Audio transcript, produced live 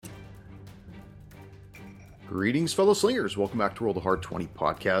Greetings, fellow slingers. Welcome back to Roll the Hard 20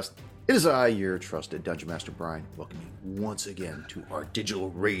 podcast. It is I, your trusted Dungeon Master Brian, welcoming you once again to our digital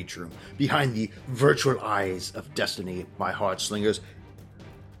rage room behind the virtual eyes of destiny. My hard slingers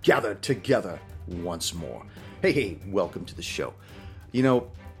gathered together once more. Hey, welcome to the show. You know,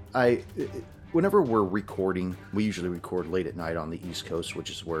 whenever we're recording, we usually record late at night on the East Coast, which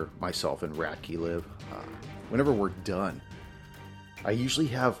is where myself and Ratke live. Whenever we're done, I usually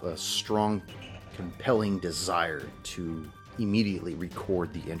have a strong, compelling desire to immediately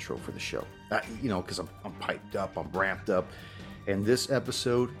record the intro for the show. Because I'm piped up, I'm ramped up, and this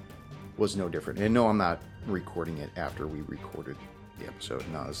episode was no different. And no, I'm not recording it after we recorded the episode.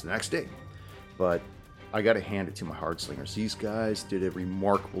 No, it's the next day. But I got to hand it to my hard slingers. These guys did a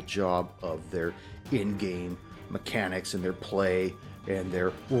remarkable job of their in-game mechanics and their play and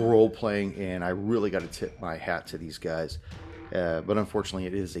their role playing, and I really got to tip my hat to these guys. But unfortunately,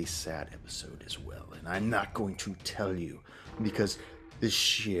 it is a sad episode as well, and I'm not going to tell you because this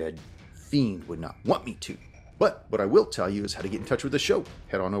shared fiend would not want me to. But what I will tell you is how to get in touch with the show.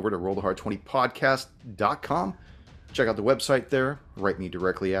 Head on over to rollthehard20podcast.com. Check out the website there. Write me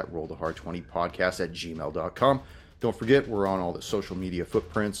directly at rollthehard20podcast@gmail.com. Don't forget, we're on all the social media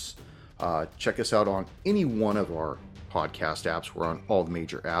footprints. Check us out on any one of our podcast apps. We're on all the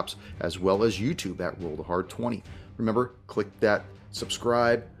major apps, as well as YouTube at rollthehard20. Remember, click that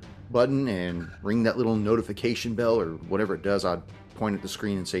subscribe button and ring that little notification bell or whatever it does. I'd point at the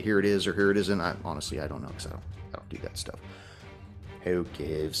screen and say, here it is or here it isn't. Honestly, I don't know because I don't do that stuff. Who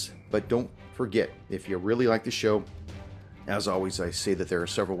gives? But don't forget, if you really like the show, as always, I say that there are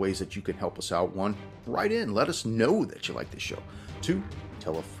several ways that you can help us out. One, write in. Let us know that you like the show. Two,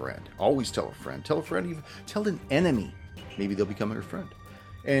 tell a friend. Always tell a friend. Tell a friend. Even tell an enemy. Maybe they'll become your friend.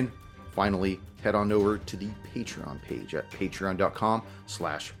 And finally, head on over to the Patreon page at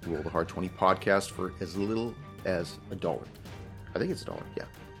patreon.com/rollthehard20podcast for as little as $1. I think it's $1. Yeah.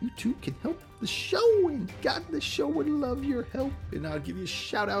 You too can help the show, and God, the show would love your help, and I'll give you a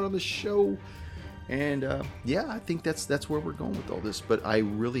shout out on the show. And I think that's where we're going with all this. But I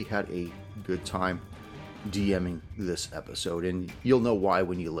really had a good time DMing this episode, and you'll know why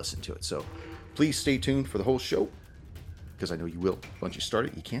when you listen to it. So please stay tuned for the whole show, because I know you will. Once you start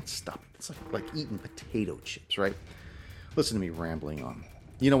it, you can't stop it. It's like eating potato chips, right? Listen to me rambling on.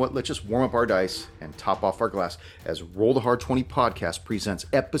 You know what? Let's just warm up our dice and top off our glass as Roll the Hard 20 podcast presents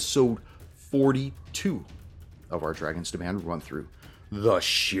episode 42 of our Dragon's Demand run-through. The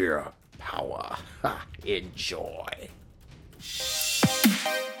sheer power. Enjoy.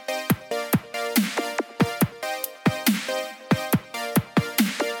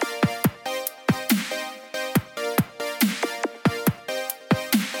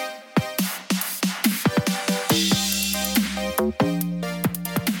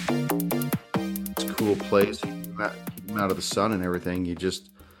 Place, keep them out of the sun and everything.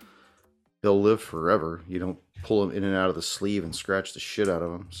 They'll live forever. You don't pull them in and out of the sleeve and scratch the shit out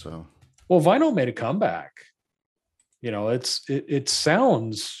of them. So, well, vinyl made a comeback. You know, it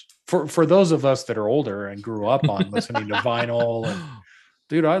sounds for those of us that are older and grew up on listening to vinyl. And,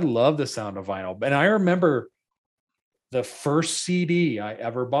 dude, I love the sound of vinyl. And I remember the first CD I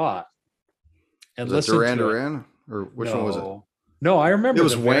ever bought and listened to Duran, or which one was it? No, I remember it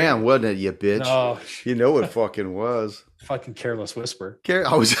was Wham, wasn't it, you bitch? No. You know it fucking was. Fucking Careless Whisper.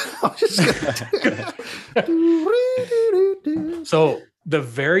 I was just gonna So the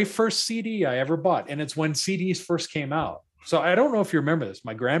very first CD I ever bought, and it's when CDs first came out. So I don't know if you remember this.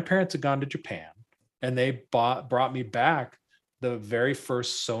 My grandparents had gone to Japan, and they brought me back the very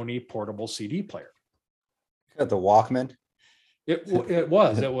first Sony portable CD player. Got the Walkman. It was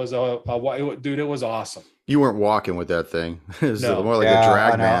dude. It was awesome. You weren't walking with that thing. It was more like a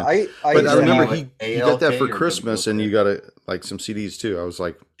drag man. I remember he got that for Christmas, and you got some CDs too. I was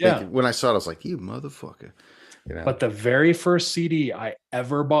like, when I saw it, I was like, you motherfucker. You know? But the very first CD I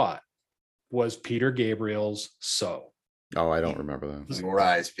ever bought was Peter Gabriel's "So." Oh, I don't remember that.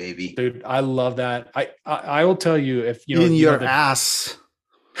 Rise, baby, dude. I love that. I will tell you, if you know in your ass.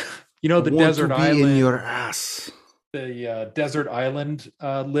 You know the desert island in your ass. The desert island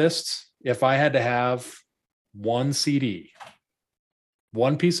list. If I had to have one CD,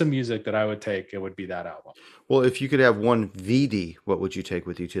 one piece of music that I would take, it would be that album. Well, if you could have one VD, what would you take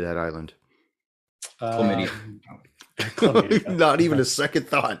with you to that island? Chlamydia. Not even a second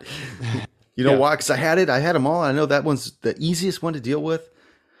thought. You know why? Because I had them all. I know that one's the easiest one to deal with.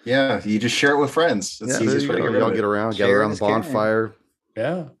 Yeah, you just share it with friends. It's the easiest way to y'all get around the bonfire.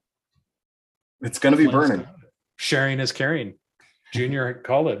 Yeah. It's going to be burning. Sharing is caring. Junior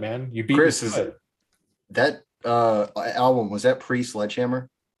called it, man. You beat Chris, it. That album, was that pre-Sledgehammer?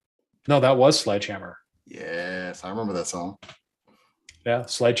 No, that was Sledgehammer. Yes, I remember that song. Yeah,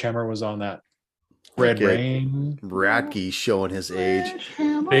 Sledgehammer was on that. Red Okay. Rain. Radke showing his age.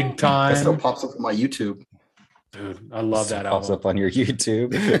 Big That still Time. pops up on my YouTube. Dude, I love that Pops album. up on your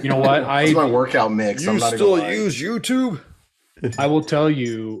YouTube. You know what? That's my workout mix. I'm You not still even lying. use YouTube? I will tell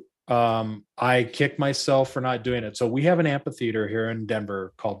you, I kick myself for not doing it. So we have an amphitheater here in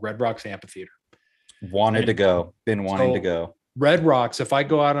Denver called Red Rocks Amphitheater. Wanted to go. Been wanting to So- go. Red Rocks, if I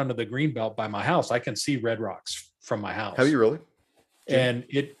go out onto the green belt by my house, I can see Red Rocks from my house. Have you really? And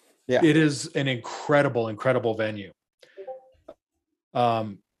it Yeah. is an incredible venue. I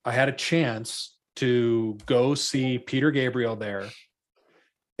had a chance to go see Peter Gabriel there,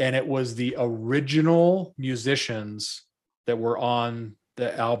 and it was the original musicians that were on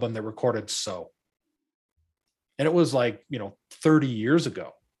the album that recorded So. And it was like, 30 years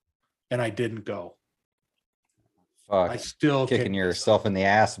ago, and I didn't go. I Fuck. still Kicking kick yourself in the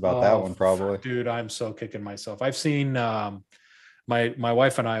ass about that one, probably. Dude, I'm so kicking myself. I've seen my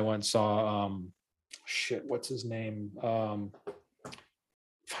wife and I went and saw what's his name? I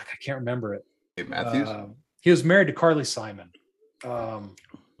can't remember it. Dave Matthews. He was married to Carly Simon.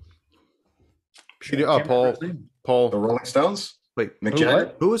 Peter, I can't remember his name. The Paul. Rolling Stones. Wait, Mick Who, Jagger.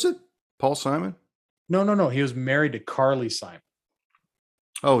 what? who was it? Paul Simon? No. He was married to Carly Simon.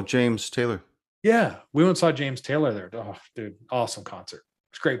 Oh, James Taylor. Yeah, we went and saw James Taylor there. Oh, dude, awesome concert.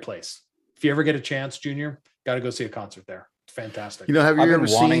 It's a great place. If you ever get a chance, Junior, got to go see a concert there. It's fantastic. You know, have you I've ever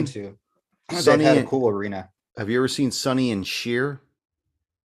been wanting seen to. Sonny They've had a and- cool arena. Have you ever seen Sonny and Cher?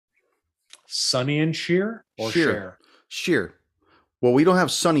 Sonny and Cher or Cher. Cher? Cher. Well, we don't have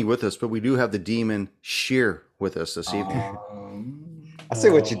Sonny with us, but we do have the demon Cher with us this evening. I see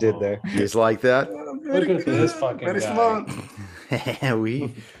what you did there. He's like that. Look at this fucking Very guy. smart.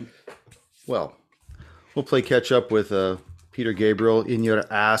 We'll play catch up with Peter Gabriel in your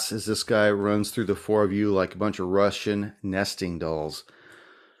ass as this guy runs through the four of you like a bunch of Russian nesting dolls.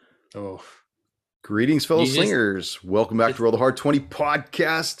 Oh, Greetings, fellow You just- slingers. Welcome back to Roll the Hard 20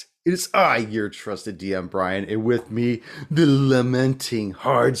 podcast. It is I, your trusted DM Brian, and with me, the lamenting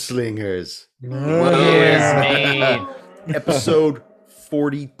hard slingers. Episode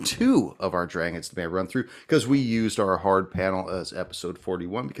 42 of our Dragons to May run through, because we used our hard panel as episode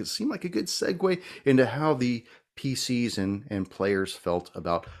 41 because it seemed like a good segue into how the PCs and players felt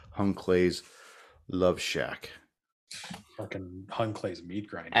about Hung Clay's Love Shack. fucking Hun Clay's meat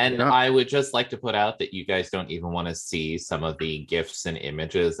grinder. And Yeah. I would just like to put out that you guys don't even want to see some of the GIFs and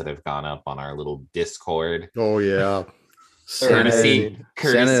images that have gone up on our little Discord. Oh, yeah. Courtesy,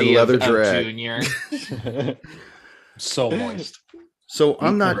 courtesy leather of drag. Junior. So moist. So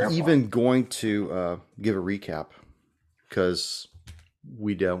I'm not Grandpa. even going to give a recap because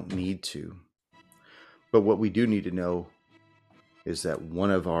we don't need to. But what we do need to know is that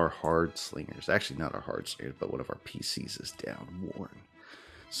one of our hard slingers, actually not our hard slingers, but one of our PCs is down, Warren.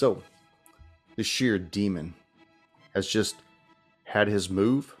 So the sheer demon has just had his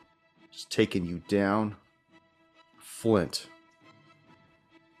move, just taken you down. Flint,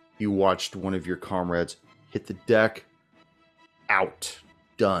 you watched one of your comrades hit the deck. Out.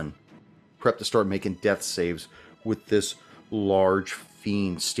 Done. Prep to start making death saves with this large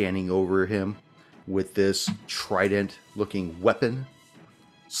fiend standing over him with this trident looking weapon.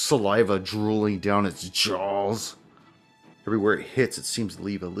 Saliva drooling down its jaws. Everywhere it hits, it seems to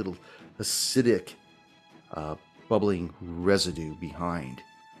leave a little acidic, bubbling residue behind.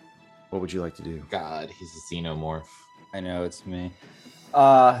 What would you like to do? God, he's a xenomorph. I know it's me.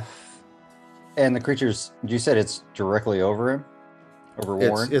 And the creatures, you said it's directly over him? Over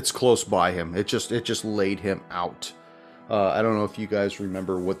Warren? It's close by him. It just laid him out. I don't know if you guys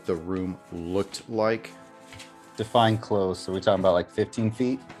remember what the room looked like. Define close. So we're talking about like 15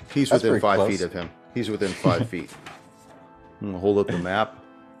 feet? He's That's within pretty 5 close. feet of him. He's within 5 feet. I'm gonna hold up the map.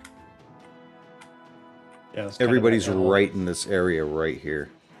 Yeah, it's kind of Everybody's that right in this area right here.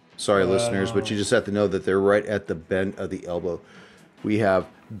 Sorry, listeners, but you just have to know that they're right at the bend of the elbow. We have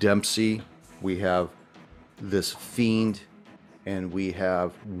Dempsey, we have this fiend, and we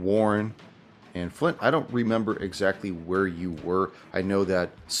have Warren and Flint. I don't remember exactly where you were. I know that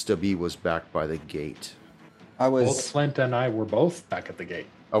Stubby was back by the gate. I Both was. Flint and I were both back at the gate.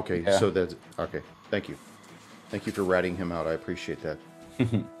 Okay, Yeah. so that's okay. Thank you. Thank you for ratting him out. I appreciate that.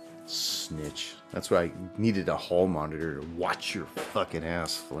 Snitch. That's why I needed a hall monitor to watch your fucking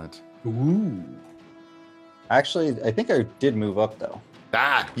ass, Flint. Ooh. Actually, I think I did move up though.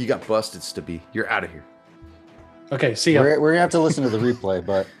 Ah, you got busted, Stubby. You're out of here. Okay, see ya. We're gonna have to listen to the replay,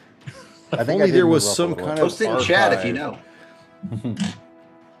 but I If think only I did there move was up a some little kind bit. of Post it in chat if you know.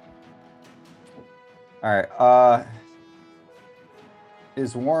 All right.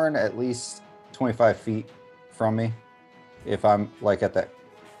 Is Warren at least 25 feet from me. If I'm like at that,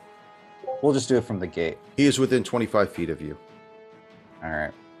 we'll just do it from the gate. He is within 25 feet of you. All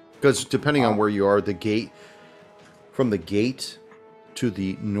right. Because depending on where you are, from the gate to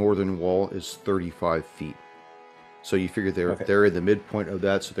the northern wall is 35 feet. So you figure they're in the midpoint of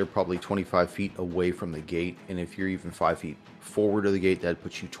that, so they're probably 25 feet away from the gate. And if you're even 5 feet forward of the gate, that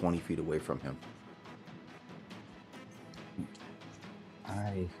puts you 20 feet away from him.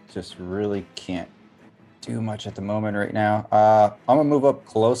 I just really can't do much at the moment right now. I'm gonna move up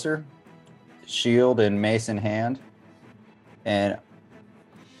closer, shield and mace in hand, and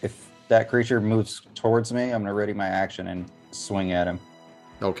if that creature moves towards me, I'm gonna ready my action and swing at him.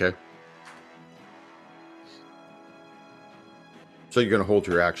 Okay. So you're going to hold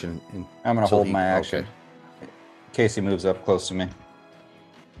your action. I'm gonna hold my action in case he moves up close to me.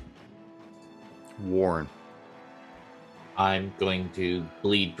 Warren. I'm going to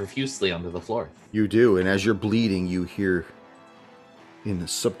bleed profusely onto the floor. You do, and as you're bleeding, you hear in a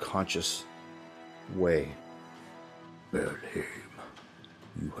subconscious way, Belhaim,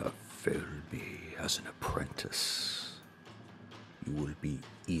 you have failed me as an apprentice. You will be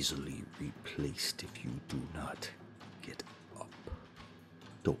easily replaced if you do not get up.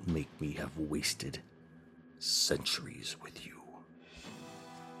 Don't make me have wasted centuries with you.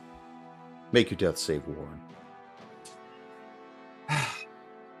 Make your death save, Warren.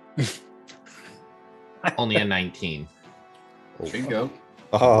 Only a 19. There you go.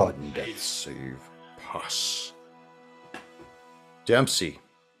 Oh, One death save. Pass. Dempsey,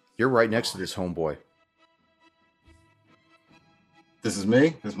 you're right next to this homeboy. This is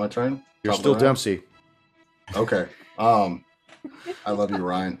me. This is my turn. You're Top of still the round? Dempsey. Okay. I love you,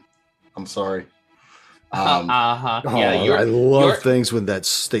 Ryan. I'm sorry. Yeah, I love things when they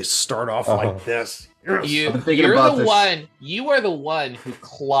start off like this. Yes. I've been thinking about this. You are the one who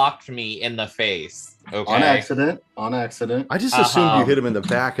clocked me in the face. Okay. On accident. I just assumed you hit him in the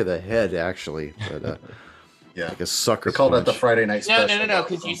back of the head, actually. But, Yeah. like a sucker We called that punch. the Friday night special. No.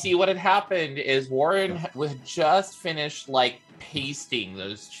 Because you see, what had happened is Warren had just finished pasting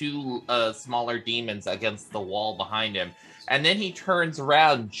those two smaller demons against the wall behind him, and then he turns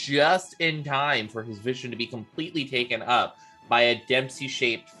around just in time for his vision to be completely taken up by a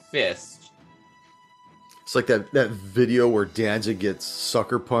Dempsey-shaped fist. It's like that video where Danzig gets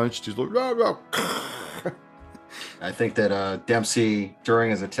sucker punched. He's like, no. I think that Dempsey,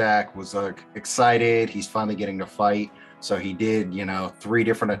 during his attack, was excited. He's finally getting to fight. So he did, 3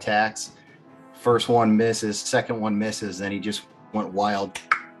 different attacks. First one misses, second one misses, then he just went wild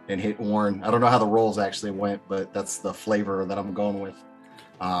and hit Warren. I don't know how the rolls actually went, but that's the flavor that I'm going with.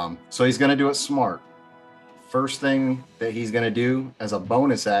 So he's going to do it smart. First thing that he's going to do as a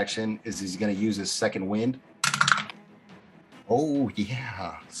bonus action is he's going to use his second wind. Oh,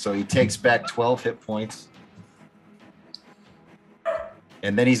 yeah. So he takes back 12 hit points.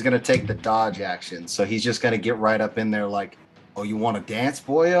 And then he's going to take the dodge action. So he's just going to get right up in there like, oh, you want to dance,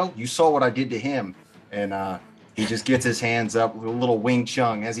 boyo? You saw what I did to him. And he just gets his hands up with a little Wing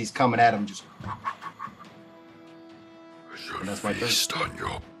Chun as he's coming at him. Just. And that's my turn. Feast on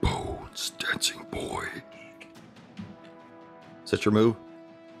your bones, dancing boy. Is that your move?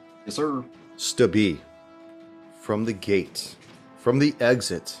 Yes, sir. Stubby, from the gate, from the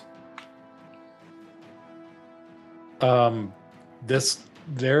exit. If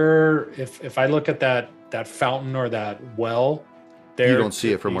I look at that fountain or that well, there You don't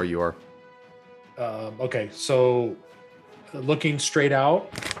see it from where you are. Okay, so looking straight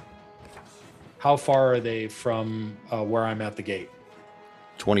out, how far are they from where I'm at the gate?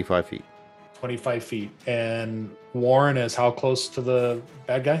 25 feet. 25 feet. And Warren is how close to the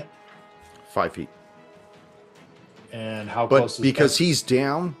bad guy? 5 feet. And how But close is because Dempsey? he's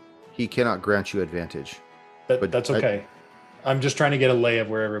down, he cannot grant you advantage. but That's okay. I'm just trying to get a lay of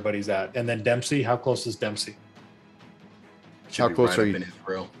where everybody's at. And then Dempsey, how close is Dempsey? Should How be close right are up you? in his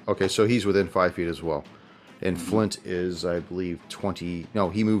grill. Okay, so he's within 5 feet as well. And Flint is, I believe, 20. No,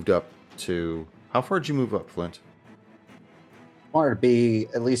 he moved up to. How far did you move up, Flint? I wanted to be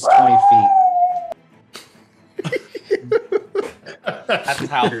at least 20 feet. That's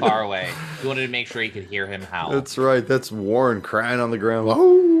how far away. You wanted to make sure you could hear him howl. That's right. That's Warren crying on the ground.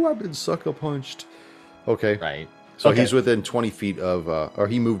 Oh, I've been sucker punched. Okay. Right. So Okay. he's within 20 feet of, or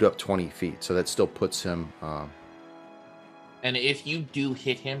he moved up 20 feet. So that still puts him. And if you do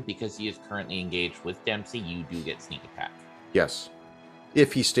hit him because he is currently engaged with Dempsey, you do get sneak attack. Yes.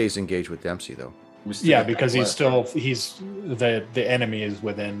 If he stays engaged with Dempsey, though. We still Yeah, got that because he's the enemy is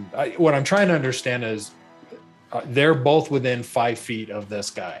within. What I'm trying to understand is they're both within 5 feet of this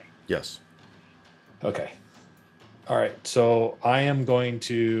guy. Yes. Okay. All right. So I am going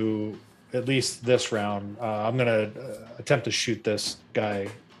to at least this round, I'm going to attempt to shoot this guy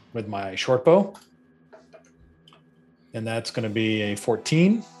with my short bow. And that's going to be a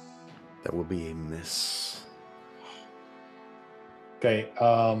 14. That will be a miss. Okay.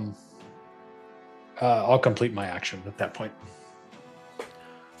 I'll complete my action at that point.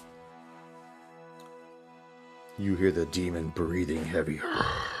 You hear the demon breathing heavy.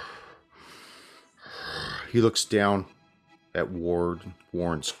 He looks down at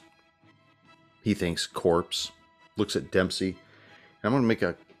Warren's, he thinks, corpse. Looks at Dempsey. And I'm going to make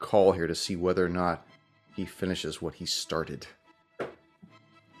a call here to see whether or not he finishes what he started.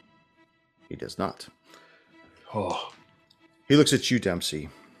 He does not. Oh, He looks at you, Dempsey.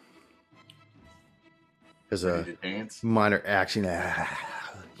 As a Ready to dance? minor action,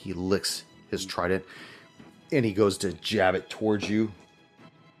 he licks his trident and he goes to jab it towards you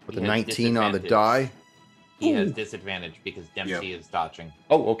with a He has 19 on the disadvantage. die. He has disadvantage because Dempsey is dodging.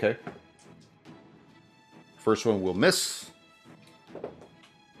 Oh, okay. First one will miss.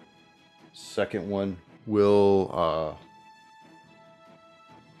 Second one will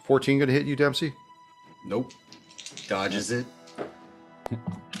 14 gonna hit you, Dempsey. Nope. Dodges it.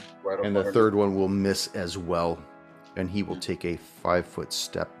 Right And over the third one will miss as well. And he will take a 5-foot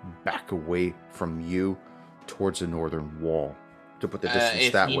step back away from you towards the northern wall to put the distance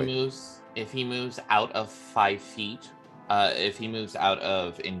If that he way. moves out of 5 feet, if he moves out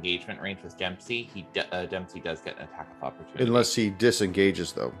of engagement range with Dempsey, Dempsey does get an attack of opportunity. Unless he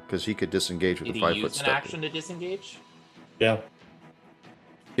disengages, though, because he could disengage with Did a he 5-foot use an step. action to disengage? yeah.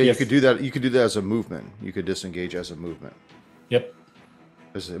 Yeah, Yes. you could do that. You could do that as a movement. You could disengage as a movement. Yep.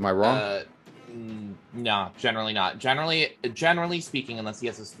 Am I wrong? No, generally not. Generally speaking, unless he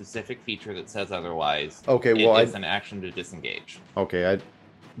has a specific feature that says otherwise, Okay, well, it is an action to disengage. Okay,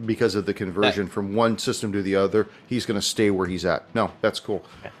 because of the conversion from one system to the other, he's going to stay where he's at. No, that's cool.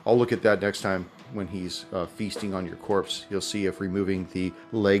 Okay. I'll look at that next time when he's feasting on your corpse. You'll see if removing the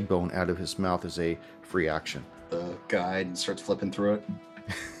leg bone out of his mouth is a free action. the guide and starts flipping through it.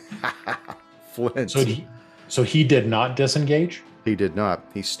 Flint. So he did not disengage? He did not.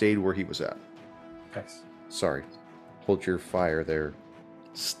 He stayed where he was at. Okay. Sorry. Hold your fire there,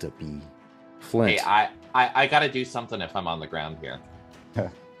 Stubby. Flint. Hey, I gotta do something if I'm on the ground here.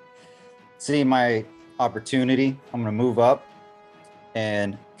 See my opportunity. I'm going to move up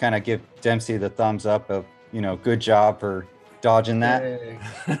and kind of give Dempsey the thumbs up of, good job for dodging that.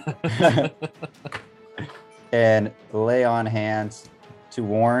 And lay on hands to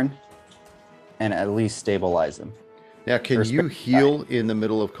Warren and at least stabilize him. Now, can Or you spare heal in the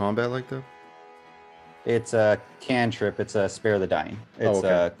middle of combat like that? It's a cantrip. It's a spare the dying. It's okay.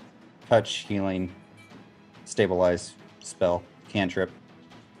 a touch healing stabilize spell cantrip.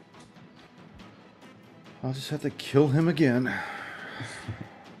 I'll just have to kill him again.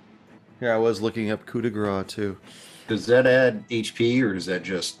 Yeah, I was looking up coup de grace too. Does that add HP or does that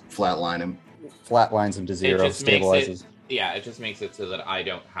just flatline him? Flatlines him to zero. just makes Stabilizes. it just makes it so that I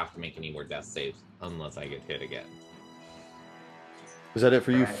don't have to make any more death saves unless I get hit again. Is that it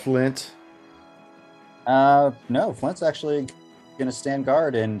for you, Right. Flint? No, Flint's actually gonna stand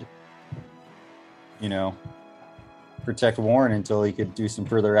guard and, protect Warren until he could do some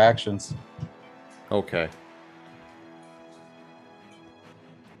further actions. Okay.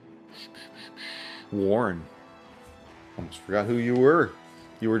 Warren. Almost forgot who you were.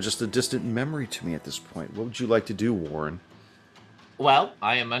 You were just a distant memory to me at this point. What would you like to do, Warren? Well,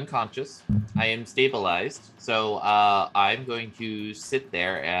 I am unconscious. I am stabilized. So I'm going to sit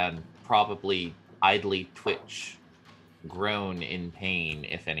there and probably idly twitch, groan in pain,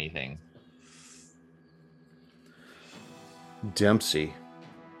 if anything. Dempsey.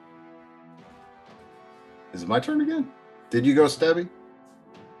 Is it my turn again? Did you go, Stabby?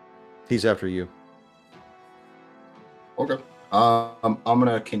 He's after you. Okay. I'm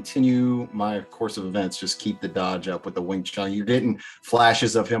gonna continue my course of events. Just keep the dodge up with the Wing Chun. You're getting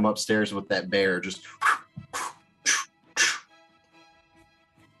flashes of him upstairs with that bear. Just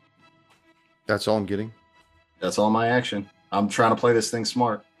That's all I'm getting? that's all my action. I'm trying to play this thing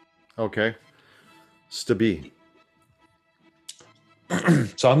smart. Okay. Stubby.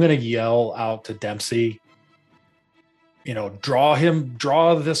 So I'm going to yell out to Dempsey,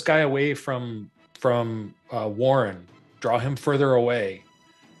 draw this guy away from Warren, draw him further away.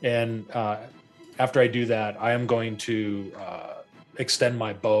 And after I do that, I am going to extend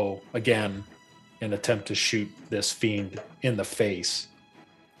my bow again and attempt to shoot this fiend in the face.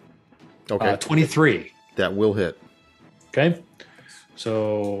 Okay. 23. That will hit. Okay.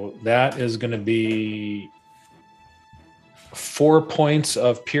 So that is going to be 4 points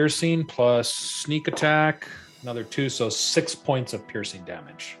of piercing plus sneak attack, another 2. So 6 points of piercing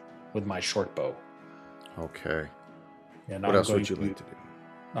damage. with my short bow. Okay. And What else would you like to do?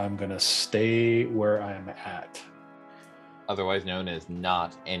 I'm going to stay where I'm at. Otherwise known as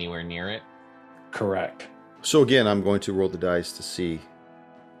not anywhere near it. Correct. So again, I'm going to roll the dice to see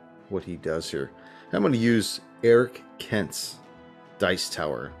what he does here. I'm going to use Eric Kent's Dice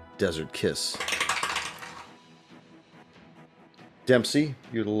Tower Desert Kiss. Dempsey,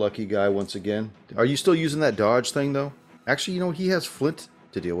 you're the lucky guy once again. Are you still using that dodge thing, though? Actually, he has Flint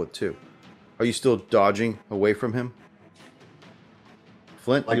to deal with, too. Are you still dodging away from him?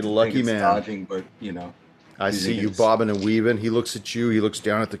 Flint, Like you're the to lucky think it's man. dodging, but I using see you his- bobbing and weaving. He looks at you. He looks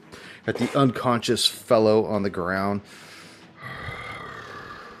down at the unconscious fellow on the ground.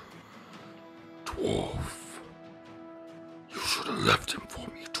 Dwarf, you should have left him for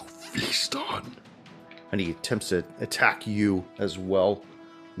me to feast on. And he attempts to attack you as well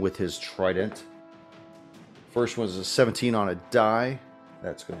with his trident. First one is a 17 on a die.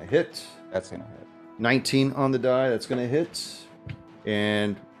 That's going to hit. That's gonna hit. 19 on the die. That's going to hit.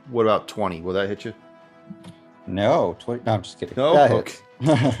 And what about 20? Will that hit you? No, 20. No, I'm just kidding. No? That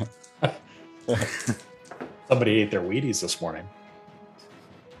hits. Somebody ate their Wheaties this morning.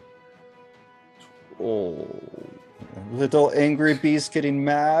 Oh. Little angry beast getting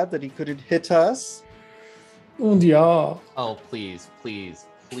mad that he couldn't hit us. Und ja. Oh, please, please,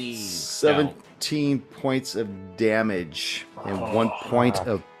 please. 17 points of damage and 1 point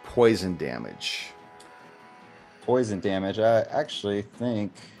of poison damage. Poison damage. I actually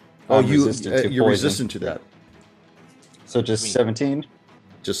think. Oh, I'm you're resistant to poison. resistant to that. So just 17.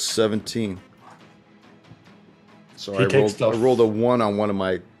 Just 17. So He takes I the- rolled a 1 on one of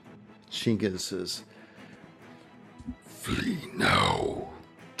my chinguses. Flee now,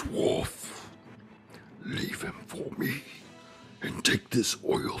 dwarf. Leave him for me and take this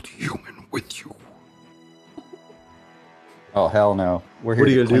oiled human with you. Oh hell no! We're here What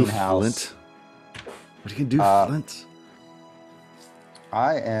are you to going to do, clean house. Flint? What are you going to do, Uh, Flint?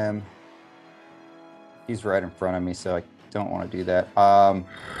 I am. He's right in front of me, so I don't want to do that.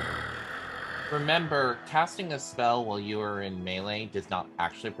 Remember, casting a spell while you are in melee does not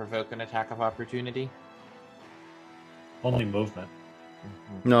actually provoke an attack of opportunity. Only movement.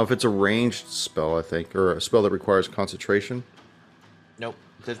 No, if it's a ranged spell, I think, or a spell that requires concentration. Nope,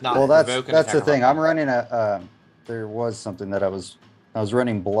 does not Well, provoke an that's attack the of thing. I'm opportunity. running a. There was something that I was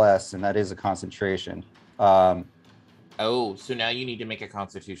running bless, and that is a concentration. Oh, so now you need to make a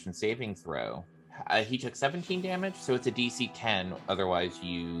Constitution saving throw. He took 17 damage, so it's a DC 10. Otherwise,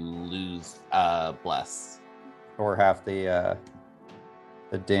 you lose bless. Or half the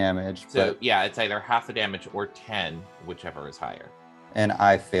damage. So but, yeah, it's either half the damage or 10, whichever is higher. and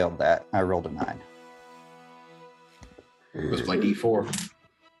I failed that. I rolled a 9. it was my D4.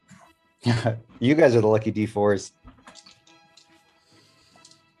 You guys are the lucky D4s.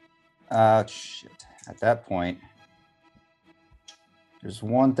 Shit. At that point, there's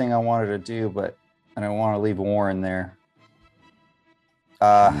one thing I wanted to do, but I don't want to leave Warren there.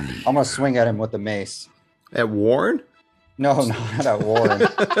 I'm gonna swing at him with the mace. At Warren? No, not at Warren.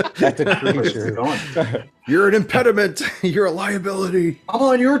 At the Where's it creature. going? You're an impediment. You're a liability. I'm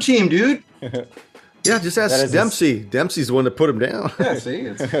on your team, dude. Yeah, just ask That is Dempsey. Dempsey's the one that put him down. Yeah, see,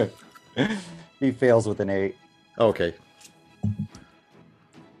 it's He fails with an 8. Okay.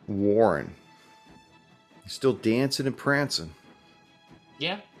 Warren. He's still dancing and prancing.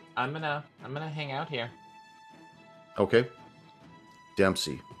 Yeah, I'm gonna hang out here. Okay.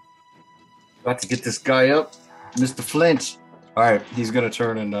 Dempsey. about to get this guy up, Mr. Flint. All right, he's gonna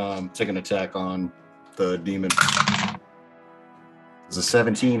turn and take an attack on the demon. Does a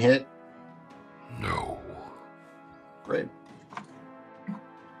 17 hit? No. Great.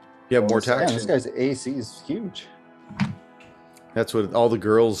 You have more Damn, Damn, attacks? this guy's AC is huge. That's what all the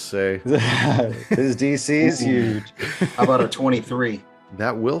girls say. His DC is huge. How about a 23?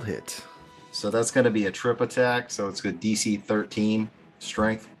 That will hit. So that's going to be a trip attack. So it's good DC 13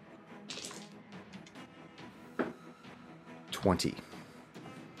 strength. 20.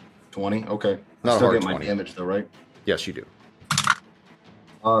 20. Okay. Not a Still hard get my 20. damage though, right? Yes, you do.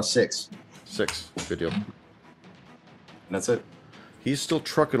 6. 6. Good deal. And that's it. He's still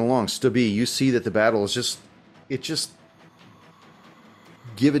trucking along. Stubby, you see that the battle is just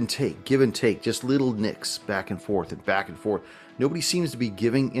give and take, just little nicks back and forth and back and forth. Nobody seems to be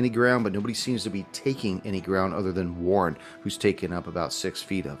giving any ground, but nobody seems to be taking any ground other than Warren, who's taken up about 6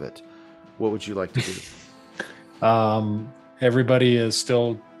 feet of it. What would you like to do? Everybody is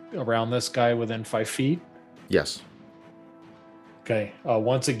still around this guy within 5 feet. Yes. Okay.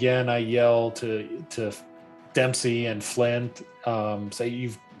 Once again, I yell to Dempsey and Flint, say,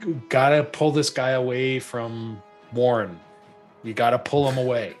 you've got to pull this guy away from Warren. You got to pull him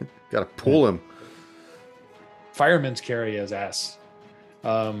away. Got to pull him. Fireman's carry his ass.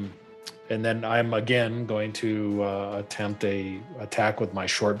 And then I'm again going to attempt a attack with my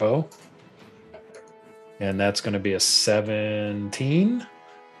short bow. And that's going to be a 17.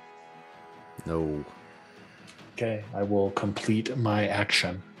 No. Okay, I will complete my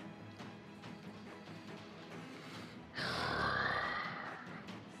action.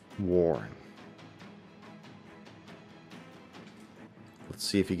 Warren. Let's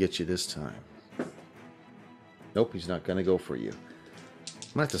see if he gets you this time. Nope, he's not going to go for you.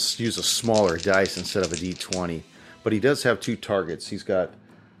 I'm going to have to use a smaller dice instead of a d20. But he does have 2 targets. He's got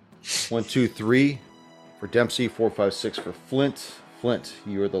 1, 2, 3 for Dempsey, 4, 5, 6 for Flint. Flint,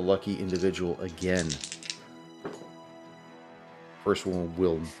 you are the lucky individual again. First one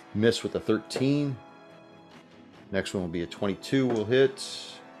will miss with a 13. Next one will be a 22 will hit.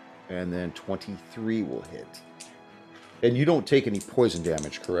 And then 23 will hit. And you don't take any poison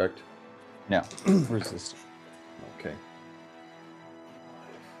damage, correct? No. Resist. Okay.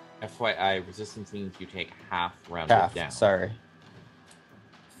 FYI, resistance means you take half rounded Half. down. Sorry.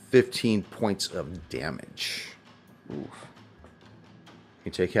 15 points of damage. Oof.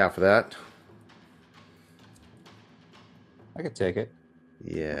 You take half of that. I could take it.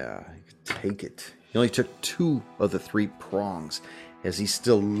 Yeah, you can take it. He only took 2 of the 3 prongs as he's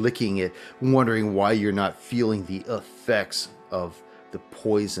still licking it, wondering why you're not feeling the effects of the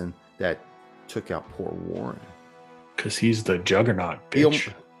poison that took out poor Warren. Because he's the juggernaut, He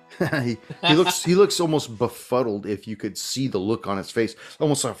bitch. he looks almost befuddled if you could see the look on his face,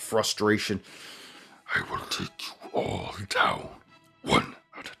 almost a frustration. I will take you all down, one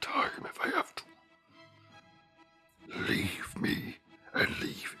at a time if I have to. Leave me and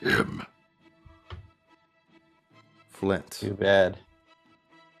leave him. Flint. Too bad.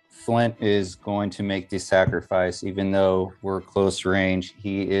 Flint is going to make the sacrifice, even though we're close range.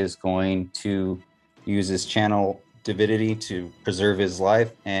 He is going to use his channel divinity to preserve his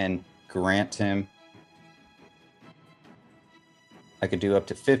life and grant him. I could do up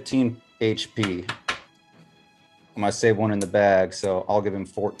to 15 HP. I'm gonna save one in the bag, so I'll give him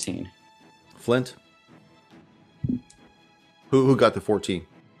 14. Flint? Who got the 14?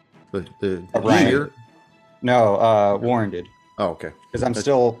 The Ryan. shear? No, Warren did, Oh, okay. because I'm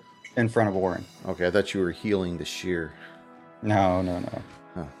still in front of Warren. Okay, I thought you were healing the shear. No.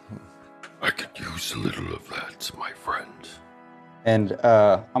 Oh. I could use a little of that, my friend. And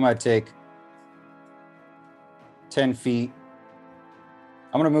I'm gonna take 10 feet.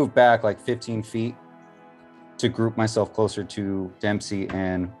 I'm gonna move back like 15 feet to group myself closer to Dempsey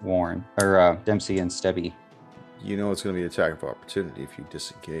and Warren, or Dempsey and Stebby. You know it's going to be an attack of opportunity if you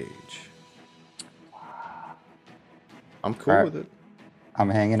disengage. I'm cool Alright. with it. I'm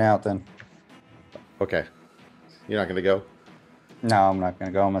hanging out then. Okay. You're not going to go? No, I'm not gonna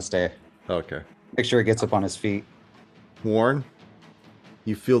go. I'm gonna stay. Okay. Make sure he gets up on his feet. Warren,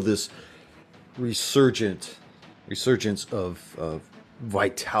 you feel this resurgence of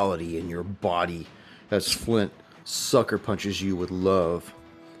vitality in your body as Flint sucker punches you with love.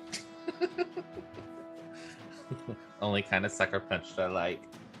 Only kind of sucker punched I like.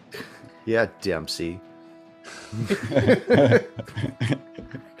 Yeah, Dempsey.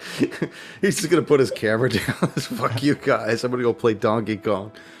 He's just gonna put his camera down. Fuck you guys. I'm gonna go play Donkey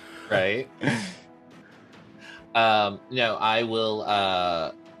Kong. Right? No, I will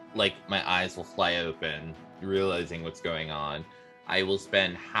like my eyes will fly open, realizing what's going on. I will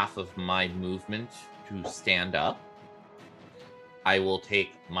spend half of my movement to stand up. I will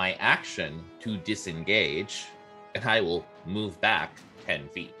take my action to disengage, and I will move back 10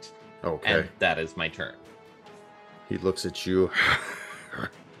 feet. Okay. And that is my turn. He looks at you.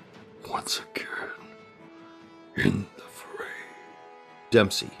 Once again, in the fray.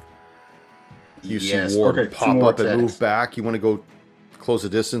 Dempsey. You Yes, see Warren okay, two pop more up and move attacks. back. You want to go close the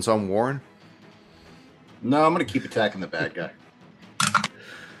distance on Warren? No, I'm going to keep attacking the bad guy.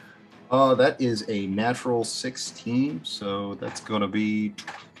 That is a natural 16, so that's going to be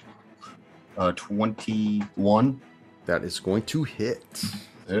 21. That is going to hit.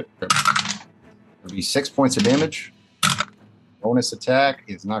 It'll be 6 points of damage. Bonus attack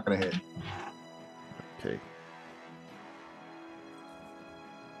is not going to hit. Okay.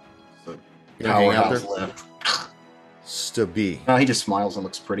 So You gonna hang out powerhouse there? left. Stabi. No, he just smiles and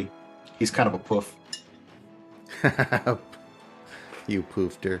looks pretty. He's kind of a poof. You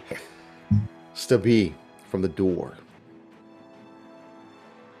poofed her. Stabi from the door.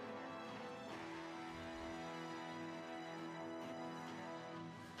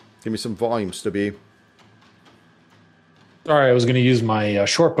 Give me some volume, Stabi. All right, I was going to use my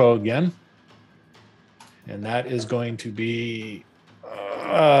short bow again. And that is going to be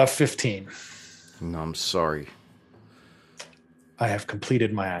 15. No, I'm sorry. I have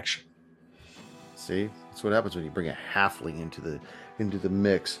completed my action. See, that's what happens when you bring a halfling into the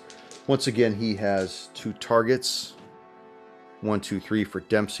mix. Once again, he has 2 targets. 1, 2, 3 for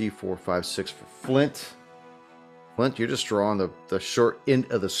Dempsey. 4, 5, 6 for Flint. Flint, you're just drawing the short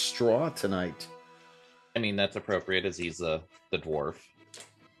end of the straw tonight. I mean, that's appropriate as he's the dwarf.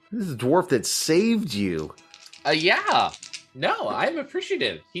 This is a dwarf that saved you. Yeah. No, I'm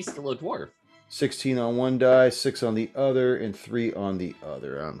appreciative. He's still a dwarf. 16 on one die, 6 on the other, and 3 on the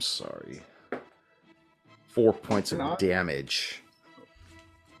other. I'm sorry. 4 points of damage.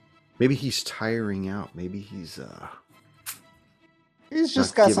 Maybe he's tiring out. Maybe he's He's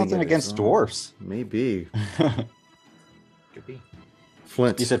not got giving something it against his all. dwarfs. Maybe. Could be.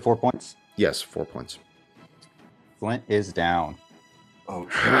 Flint. You said 4 points? Yes, 4 points. Flint is down. Oh,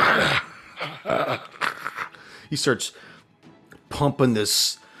 He starts pumping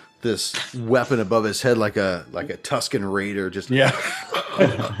this weapon above his head like a Tuscan raider. Just Yeah.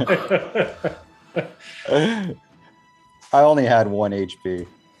 I only had 1 HP.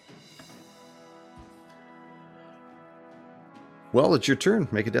 Well, it's your turn.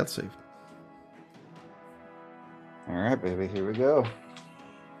 Make a death save. All right, baby. Here we go.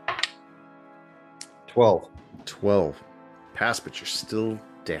 12. 12. Pass, but you're still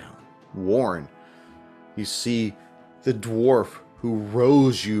down. Warren, you see the dwarf who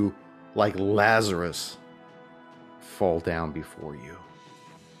rose you like Lazarus fall down before you.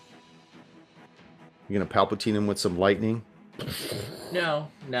 You're going to Palpatine him with some lightning? No.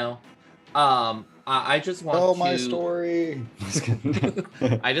 I just want Oh, to. my story.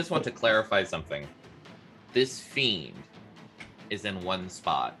 I just want to clarify something. This fiend is in one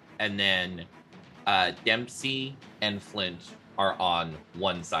spot, and then Dempsey and Flint are on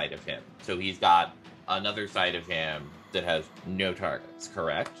one side of him. So he's got another side of him that has no targets,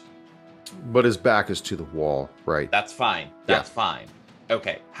 correct? But his back is to the wall, right? That's fine. That's fine.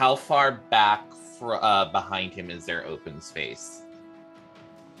 Okay. How far back behind him is there open space?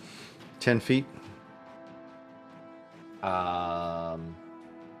 10 feet?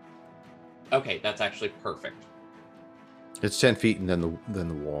 Okay, that's actually perfect. It's 10 feet and then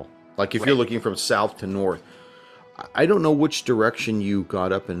the wall. Like if you're Right. looking from south to north. I don't know which direction you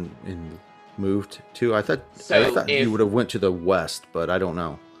got up and moved to. I thought if- you would have went to the west, but I don't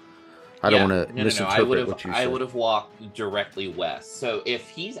know. I don't want to misinterpret what you said. I would have walked directly west. So if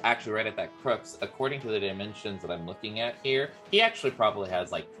he's actually right at that crux, according to the dimensions that I'm looking at here, he actually probably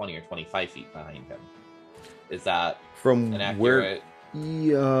has like 20 or 25 feet behind him. Is that From an where? accurate?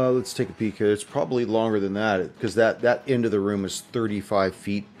 Yeah, let's take a peek here. It's probably longer than that because that end of the room is 35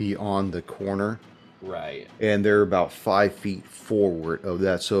 feet beyond the corner, Right. and they're about 5 feet forward of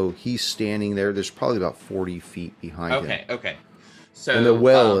that. So he's standing there. There's probably about 40 feet behind him. Okay. So And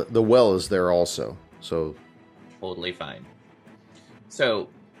the well is there also. So totally fine. So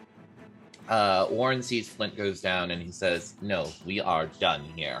Warren sees Flint goes down and he says, "No, we are done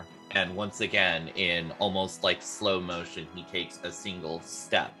here." And once again, in almost like slow motion, he takes a single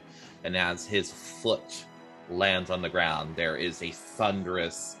step. And as his foot lands on the ground, there is a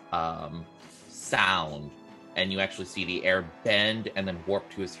thunderous sound. And you actually see the air bend and then warp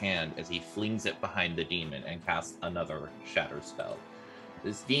to his hand as he flings it behind the demon and casts another shatter spell.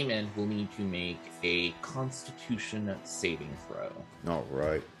 This demon will need to make a Constitution saving throw. all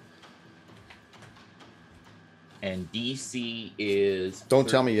right. And DC is... Don't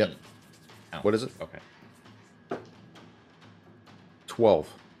tell me yet. 13. Oh, What is it? Okay. 12.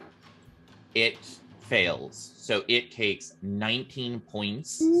 It fails. So it takes 19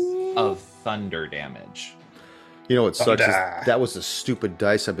 points of thunder damage. You know what sucks is Thunder. that was the stupid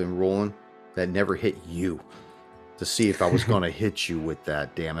dice I've been rolling that never hit you to see if I was going to hit you with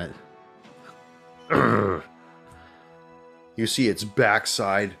that, damn it. You see its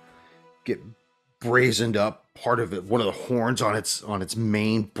backside get brazened up. Part of it, one of the horns on its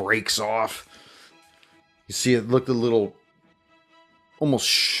mane breaks off. You see it looked a little almost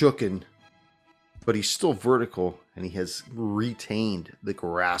shooken, but he's still vertical and he has retained the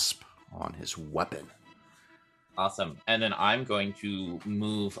grasp on his weapon. Awesome. And then I'm going to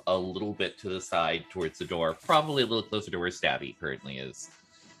move a little bit to the side towards the door, probably a little closer to where Stabby currently is.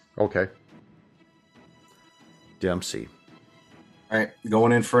 Okay. Dempsey. all right,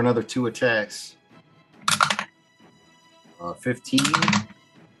 going in for another 2 attacks. 15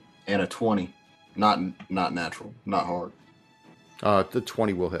 and a 20. Not natural, not hard. The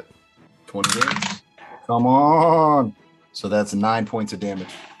 20 will hit. 20 hits. Come on. So that's 9 points of damage.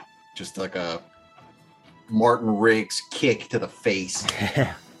 Just like a Martin Riggs kick to the face.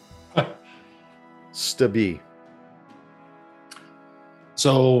 Stabby.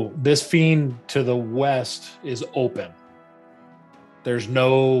 So this fiend to the west is open. There's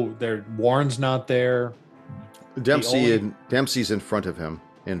no there. Warren's not there. Dempsey's in front of him,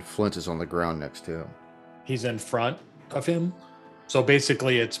 and Flint is on the ground next to him. He's in front of him. So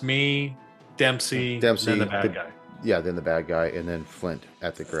basically, it's me, Dempsey, Dempsey, then the bad guy. Yeah, then the bad guy, and then Flint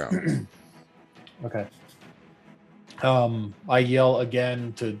at the ground. Okay. I yell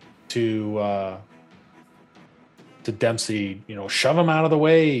again to Dempsey. Shove him out of the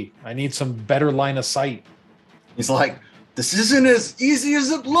way. I need some better line of sight. He's like, this isn't as easy as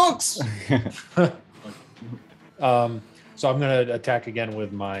it looks. So I'm going to attack again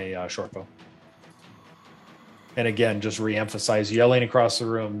with my short bow. And again, just re-emphasize yelling across the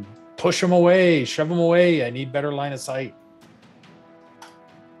room, push him away, shove him away. I need better line of sight.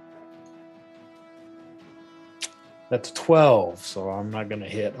 That's 12, so I'm not going to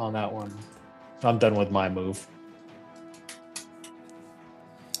hit on that one. I'm done with my move.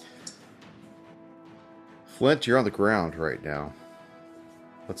 Flint, you're on the ground right now.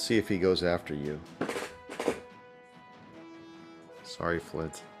 Let's see if he goes after you. Sorry,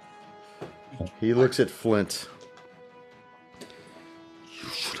 Flint. He looks at Flint. You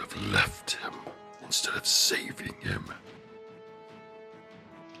should have left him instead of saving him.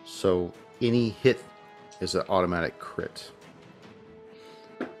 So any hit is an automatic crit.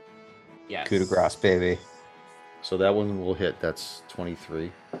 Yes. Coup de grace, baby. So that one will hit. That's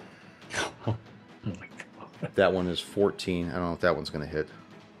 23. Oh my God. That one is 14. I don't know if that one's going to hit.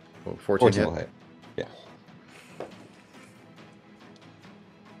 Oh, 14 hit. Will hit. Yeah.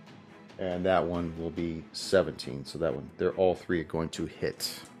 And that one will be 17. So that one, they're all three going to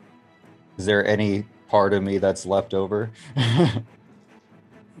hit. Is there any part of me that's left over?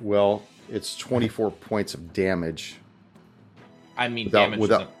 Well, it's 24 points of damage I mean, damage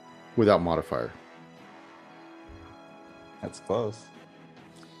without modifier. That's close.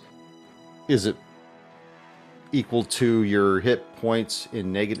 Is it equal to your hit points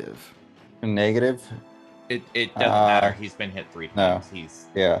in negative? Negative? It doesn't matter. He's been hit 3 no. times. He's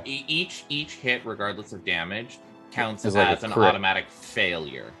Yeah. Each hit, regardless of damage, counts It's as like a an crit. automatic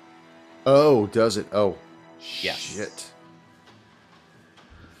failure. Oh, does it? Oh, Yes. shit.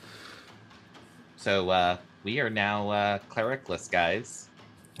 So we are now clericless, guys.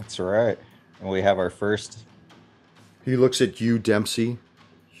 That's right. And we have our first. He looks at you, Dempsey.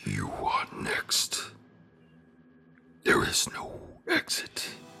 You are next. There is no exit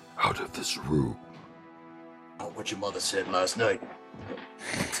out of this room. Oh, what your mother said last night.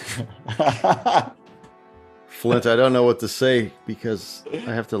 Flint, I don't know what to say because I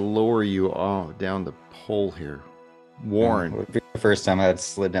have to lower you all down the pole here. Warren, Would be the first time I had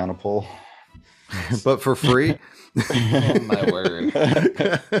slid down a pole. but for free? Oh my word.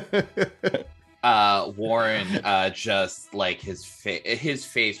 Warren, just like his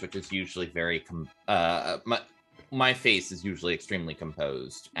face, which is usually very my face is usually extremely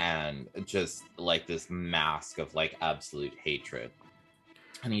composed, and just like this mask of like absolute hatred.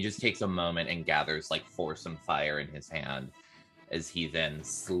 And he just takes a moment and gathers like force and fire in his hand as he then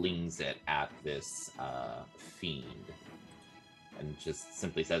slings it at this fiend, and just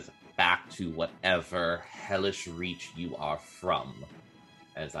simply says, "Back to whatever hellish reach you are from,"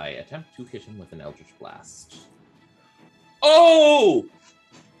 as I attempt to hit him with an Eldritch Blast. Oh!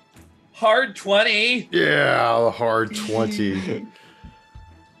 Hard 20! Yeah, the hard 20.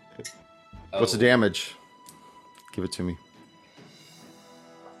 What's the damage? Give it to me.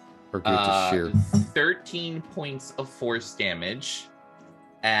 Or give it to Sheer. 13 points of force damage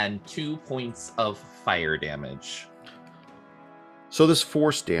and 2 points of fire damage. So this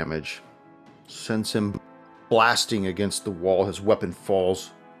force damage sends him blasting against the wall. His weapon falls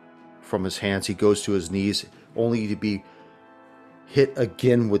from his hands. He goes to his knees, only to be hit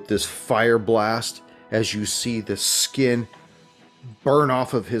again with this fire blast as you see the skin burn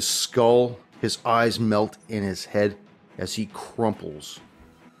off of his skull. His eyes melt in his head as he crumples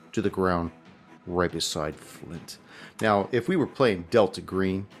to the ground right beside Flint. Now, if we were playing Delta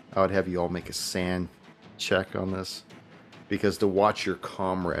Green, I would have you all make a sand check on this, because to watch your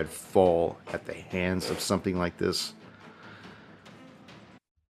comrade fall at the hands of something like this,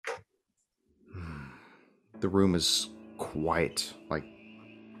 the room is quiet, like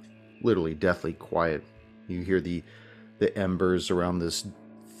literally deathly quiet. You hear the embers around this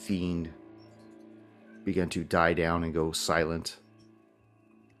fiend begin to die down and go silent.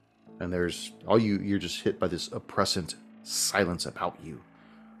 And there's you're just hit by this oppressant silence about you.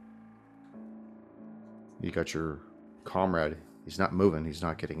 You got your comrade He's not moving. He's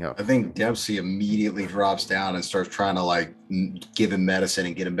not getting up. I think Dempsey immediately drops down and starts trying to like give him medicine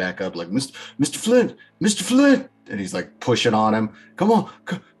and get him back up. Like, Mr. Flint, Mr. Flint, and he's like pushing on him. Come on,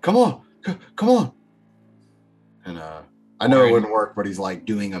 come on, come on. And I know it wouldn't work, but he's like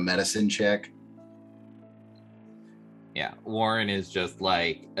doing a medicine check. Yeah, Warren is just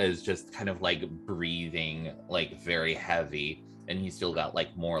kind of like breathing like very heavy, and he's still got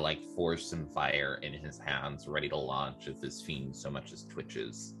like more like force and fire in his hands, ready to launch if this fiend so much as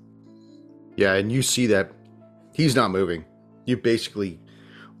twitches. Yeah, and you see that he's not moving. You basically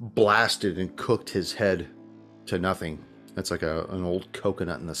blasted and cooked his head to nothing. That's like an old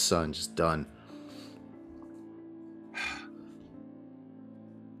coconut in the sun, just done.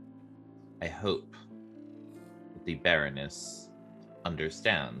 I hope that the Baroness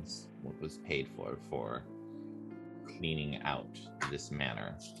understands what was paid for cleaning out this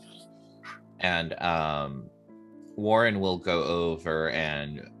manor. And Warren will go over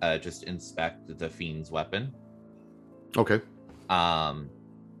and just inspect the fiend's weapon. Okay. And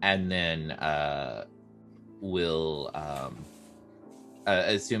then will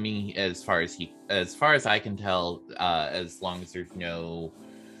assuming as far as I can tell, as long as there's no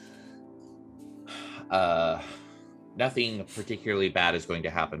nothing particularly bad is going to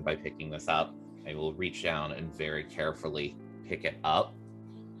happen by picking this up, I will reach down and very carefully pick it up.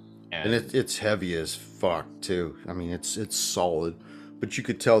 And it's heavy as fuck too. I mean, it's solid, but you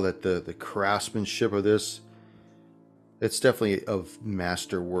could tell that the craftsmanship of this, it's definitely of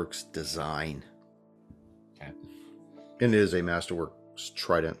Masterworks design. Okay. And it is a Masterworks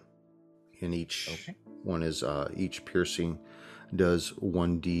trident. In each one is each piercing does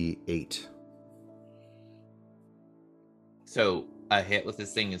 1d8. So a hit with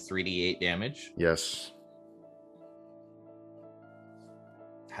this thing is 3d8 damage. Yes.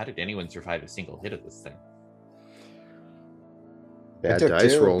 How did anyone survive a single hit of this thing? Bad took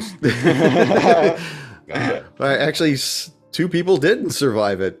dice 2. rolls. God. Actually, 2 people didn't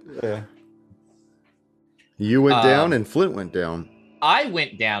survive it. Yeah. You went down and Flint went down. I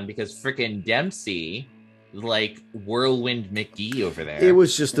went down because frickin' Dempsey, like Whirlwind McGee over there. It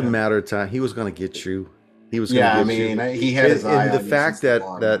was just a matter of time. He was going to get you. He was going to Yeah, I get you. mean, he had his eye And on the you fact since the that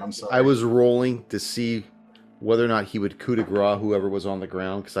dawn, that man. I'm sorry. I was rolling to see whether or not he would coup de grace whoever was on the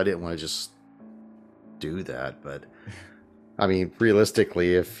ground, because I didn't want to just do that. But I mean,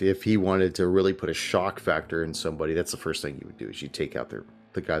 realistically, if he wanted to really put a shock factor in somebody, that's the first thing you would do is you take out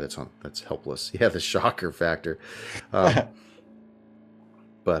the guy that's helpless. Yeah, the shocker factor.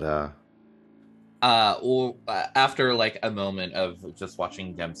 But after like a moment of just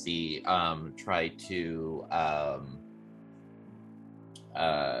watching Dempsey try to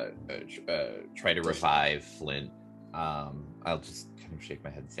revive Flint, I'll just kind of shake my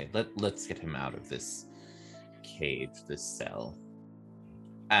head and say, let's get him out of this cage, this cell.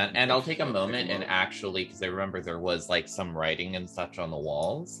 And I'll take a moment and actually, because I remember there was like some writing and such on the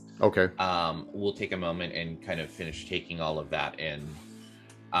walls. okay. We'll take a moment and kind of finish taking all of that in.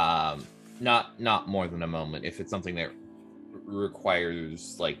 Not more than a moment. If it's something that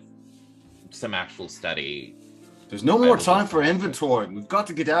requires like some actual study. There's no more time for inventory. We've got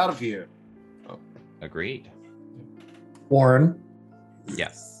to get out of here. Agreed. Warren,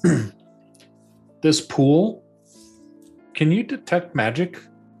 Yes. this pool, can you detect magic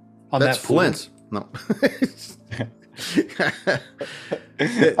on That's that pool? Flint. No.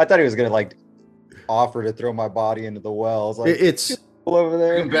 I thought he was gonna like offer to throw my body into the well. I was like, It's "Pull over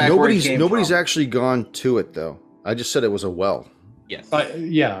there." Back where he came nobody's from. actually gone to it though. I just said it was a well. Yes.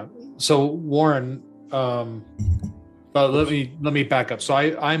 Yeah. So Warren, let me back up. So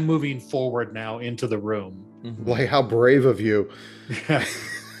I'm moving forward now into the room. Mhm. Like, how brave of you.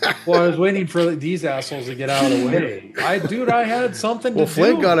 Well, I was waiting for these assholes to get out of the way. I had something to Well, do.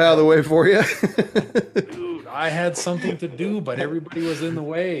 Flint got out of the way for you. Dude, I had something to do, but everybody was in the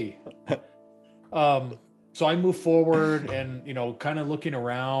way. So I move forward and, kind of looking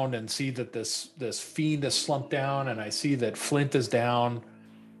around and see that this fiend is slumped down, and I see that Flint is down,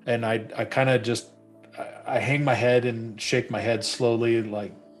 and I kind of just I hang my head and shake my head slowly,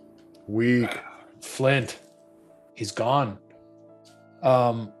 like, Weak. Flint, he's gone.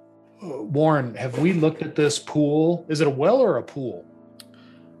 Warren, have we looked at this pool? Is it a well or a pool?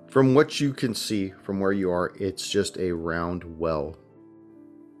 From what you can see from where you are, it's just a round well.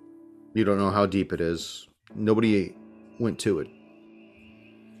 You don't know how deep it is. Nobody went to it.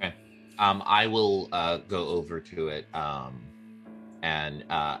 Okay. I will go over to it and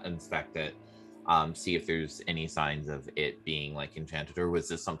inspect it. See if there's any signs of it being like enchanted, or was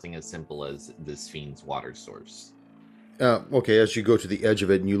this something as simple as this fiend's water source? Okay, as you go to the edge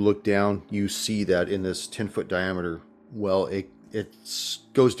of it and you look down, you see that in this 10-foot diameter Well, it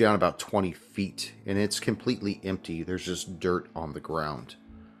goes down about 20 feet, and it's completely empty. There's just dirt on the ground.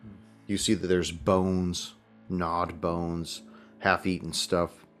 You see that there's bones, gnawed bones, half-eaten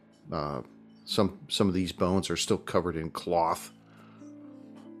stuff. Some of these bones are still covered in cloth.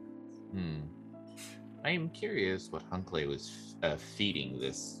 I am curious what Hunkley was feeding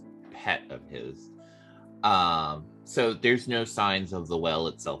this pet of his. So there's no signs of the well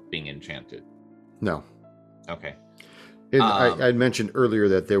itself being enchanted. No. Okay. And I mentioned earlier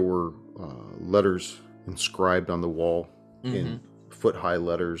that there were letters inscribed on the wall in foot-high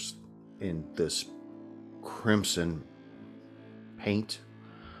letters in this crimson paint.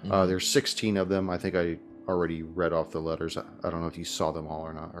 There's 16 of them. I think I already read off the letters. I don't know if you saw them all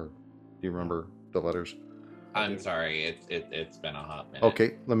or not, or do you remember the letters? I'm sorry, it's been a hot minute.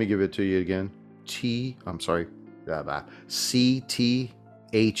 Okay, let me give it to you again.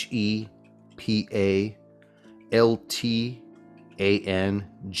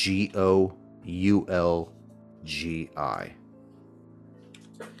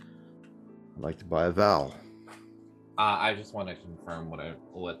 I'd like to buy a vowel. I just want to confirm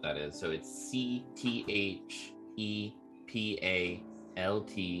what that is. So it's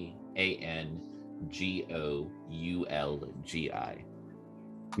CTHEPALTANGOULGI.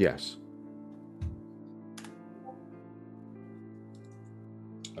 Yes.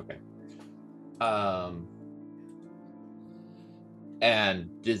 Okay.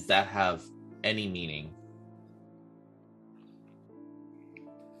 And does that have any meaning?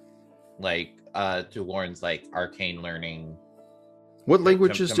 Like, to Lauren's, like, arcane learning. What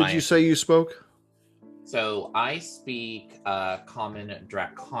languages did you say you spoke? So I speak Common,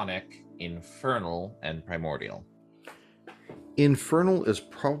 Draconic, Infernal, and Primordial. Infernal is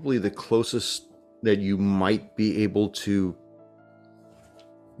probably the closest that you might be able to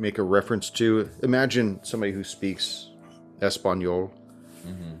make a reference to. Imagine somebody who speaks Espanol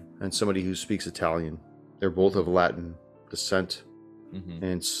and somebody who speaks Italian. They're both of Latin descent,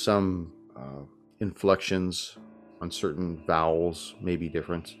 and some inflections on certain vowels may be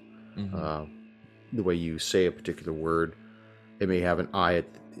different. The way you say a particular word, it may have an I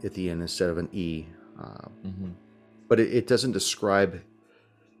at the end instead of an E. But it doesn't describe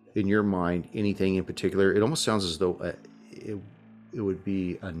in your mind anything in particular. It almost sounds as though it would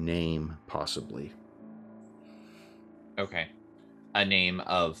be a name, possibly. Okay. A name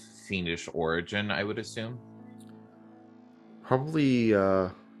of fiendish origin, I would assume? Probably,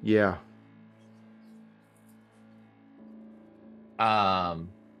 yeah.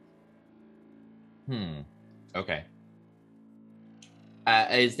 Okay.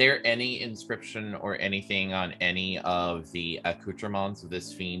 Is there any inscription or anything on any of the accoutrements of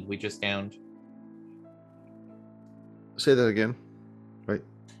this fiend we just downed? Say that again. Right.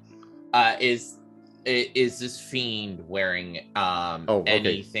 Is this fiend wearing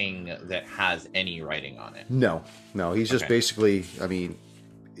anything that has any writing on it? No. He's just basically,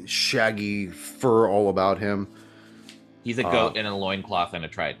 shaggy fur all about him. He's a goat in a loincloth and a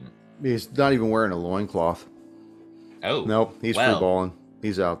trident. He's not even wearing a loincloth. Oh. Nope, he's free balling.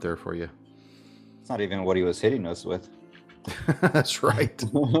 He's out there for you. It's not even what he was hitting us with. That's right.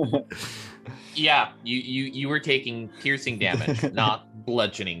 Yeah, you were taking piercing damage, not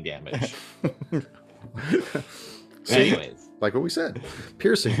bludgeoning damage. Anyways, like what we said,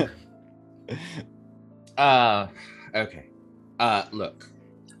 piercing. Okay. Look.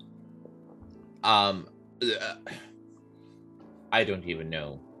 I don't even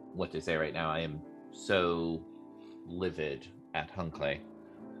know what to say right now. I am so livid at Hunkley.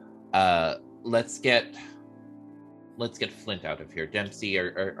 Let's get Flint out of here. Dempsey,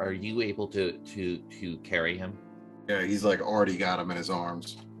 are you able to carry him? Yeah, he's like already got him in his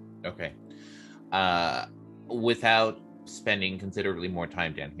arms. Okay. Without spending considerably more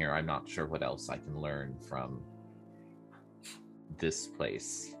time down here, I'm not sure what else I can learn from this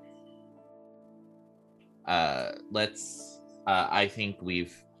place. I think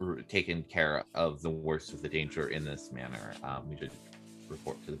we've taken care of the worst of the danger in this manner. We should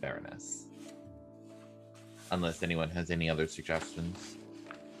report to the Baroness. Unless anyone has any other suggestions.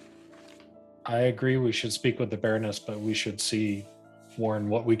 I agree we should speak with the Baroness, but we should see, Warren,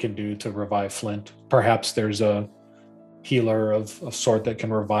 what we can do to revive Flint. Perhaps there's a healer of sort that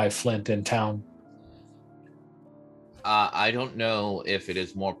can revive Flint in town. I don't know if it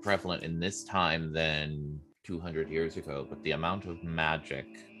is more prevalent in this time than 200 years ago, but the amount of magic,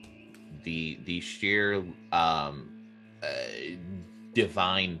 the sheer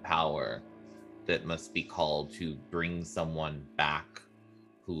divine power that must be called to bring someone back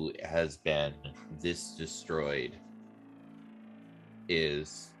who has been this destroyed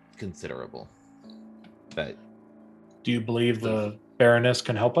is considerable. But Do you believe the Baroness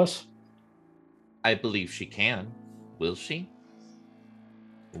can help us? I believe she can. Will she?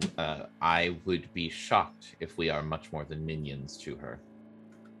 I would be shocked if we are much more than minions to her.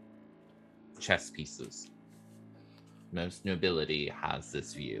 Chess pieces. Most nobility has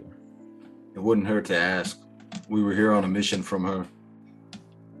this view. It wouldn't hurt to ask. We were here on a mission from her.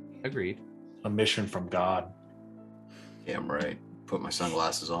 Agreed. A mission from God. Damn right. Put my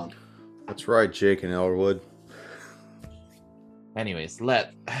sunglasses on. That's right, Jake and Elwood. Anyways,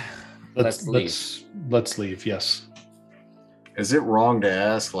 let's leave. Let's leave. Yes. Is it wrong to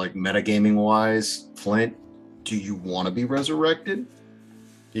ask, like metagaming wise, Flint, do you want to be resurrected?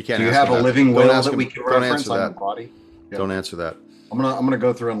 You can't. Do you ask have him a that. living Don't will ask that him- we can don't reference answer on that. your body? Yeah. Don't answer that. I'm gonna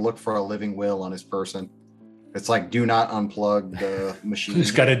go through and look for a living will on his person. It's like do not unplug the machine.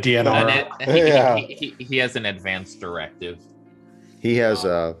 He's got a And DNR. Yeah. he has an advanced directive. He has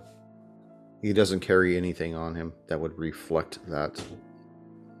he doesn't carry anything on him that would reflect that.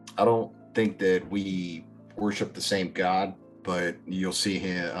 I don't think that we worship the same God, but you'll see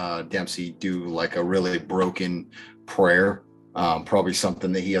him, Dempsey do like a really broken prayer. Probably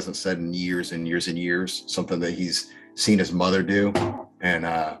something that he hasn't said in years and years and years. Something that he's seen his mother do,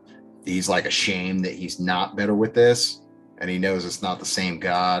 and he's like ashamed that he's not better with this, and he knows it's not the same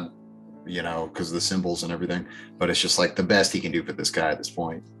God, you know, because of the symbols and everything. But it's just like the best he can do for this guy at this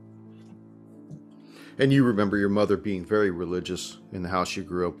point. And you remember your mother being very religious in the house you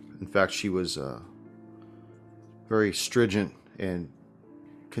grew up. In fact, she was very stringent and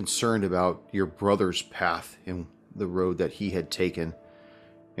concerned about your brother's path and the road that he had taken.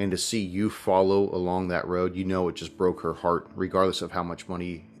 And to see you follow along that road, you know, it just broke her heart, regardless of how much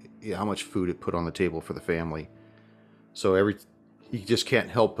money, how much food it put on the table for the family. So you just can't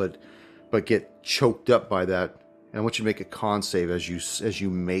help but get choked up by that. And I want you to make a con save as you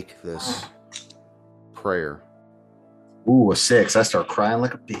make this prayer. Ooh, a 6. I start crying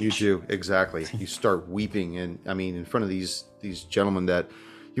like a bitch. You do, exactly. You start weeping, and I mean, in front of these gentlemen that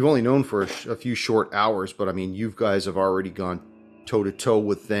you've only known for a few short hours, but I mean, you guys have already gone toe to toe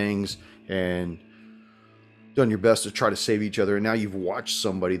with things and done your best to try to save each other. And now you've watched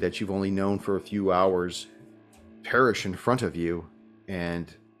somebody that you've only known for a few hours perish in front of you,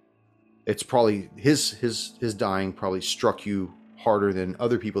 and it's probably his dying probably struck you harder than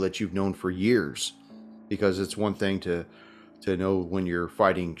other people that you've known for years. Because it's one thing to know when you're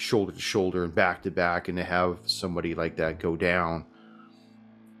fighting shoulder to shoulder and back to back, and to have somebody like that go down,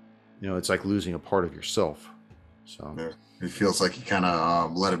 you know, it's like losing a part of yourself. So Yeah. It feels like he kind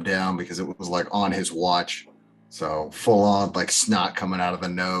of let him down because it was like on his watch. So full on like snot coming out of the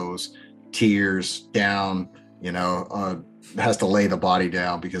nose, tears down, you know, has to lay the body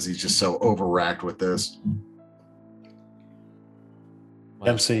down because he's just so overracked with this.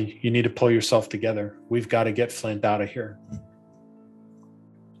 Dempsey, you need to pull yourself together. We've got to get Flint out of here.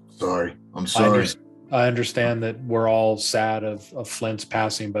 Sorry. I'm sorry. I understand that we're all sad of Flint's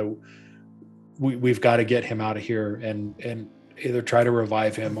passing, but we've got to get him out of here and either try to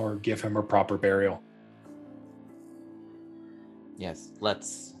revive him or give him a proper burial. Yes,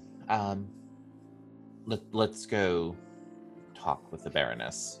 let's go talk with the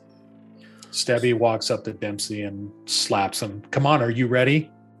Baroness. Stebby walks up to Dempsey and slaps him. Come on, are you ready?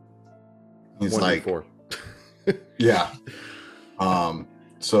 He's one like, before. yeah.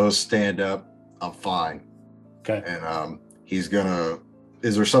 So stand up. I'm fine. Okay. And he's gonna.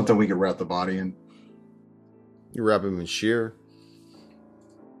 Is there something we could wrap the body in? You wrap him in sheer.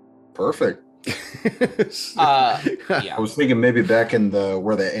 Perfect. Yeah. I was thinking maybe back in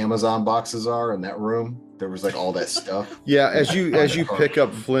where the Amazon boxes are in that room, there was like all that stuff. Yeah, as you pick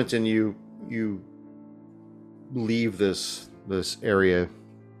up Flint and you leave this area,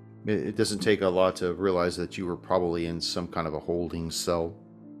 it doesn't take a lot to realize that you were probably in some kind of a holding cell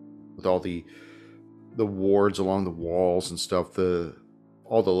with all the wards along the walls and stuff.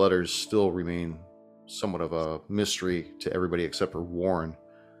 All the letters still remain somewhat of a mystery to everybody except for Warren.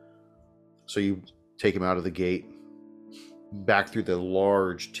 So you take him out of the gate, back through the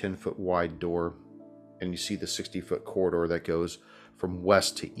large 10-foot wide door, and you see the 60-foot corridor that goes from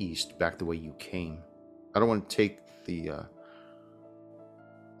west to east, back the way you came. I don't want to take the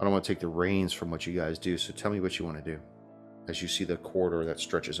reins from what you guys do. So tell me what you want to do as you see the corridor that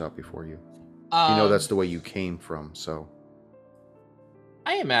stretches out before you. You know that's the way you came from. So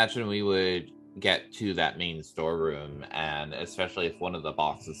I imagine we would get to that main storeroom, and especially if one of the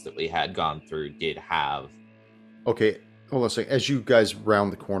boxes that we had gone through did have. okay, hold on a second. As you guys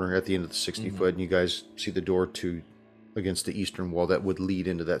round the corner at the end of the 60-foot, and you guys see the door against the eastern wall that would lead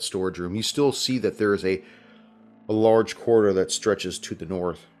into that storage room, you still see that there is a large corridor that stretches to the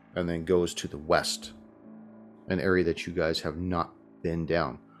north and then goes to the west. an area that you guys have not been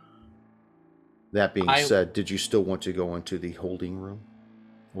down. That being I- said, did you still want to go into the holding room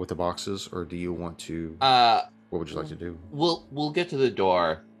with the boxes, or do you want to? What would you like to do? We'll get to the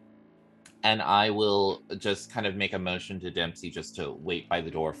door, and I will just kind of make a motion to Dempsey just to wait by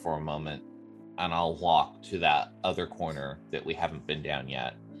the door for a moment, and I'll walk to that other corner that we haven't been down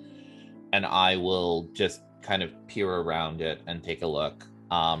yet, and I will just kind of peer around it and take a look.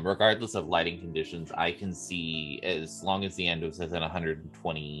 Regardless of lighting conditions, I can see, as long as the end is within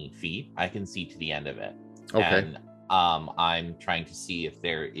 120 feet, I can see to the end of it. Okay. And I'm trying to see if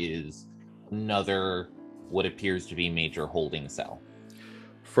there is another, what appears to be major holding cell.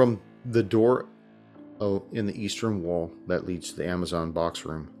 From the door in the eastern wall that leads to the Amazon box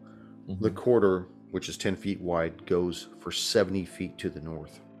room, Mm-hmm. the corridor, which is 10 feet wide, goes for 70 feet to the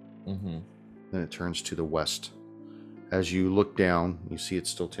north. Mm-hmm. Then it turns to the west. As you look down, you see it's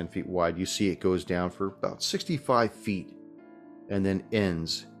still 10 feet wide. You see it goes down for about 65 feet and then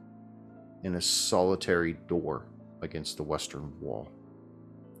ends in a solitary door against the western wall.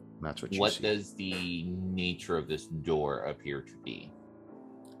 And that's what you What see. does the nature of this door appear to be?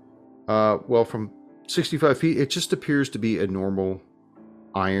 Well, from 65 feet, it just appears to be a normal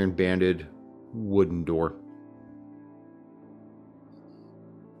iron banded wooden door.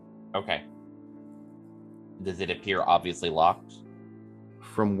 Okay. Does it appear obviously locked?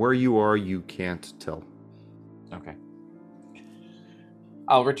 From where you are, you can't tell. Okay.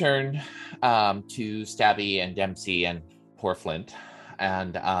 I'll return to Stabby and Dempsey and poor Flint,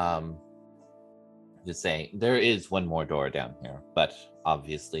 and just say there is one more door down here, but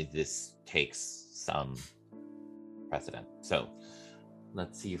obviously this takes some precedent. So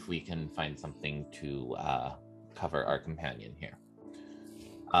let's see if we can find something to cover our companion here.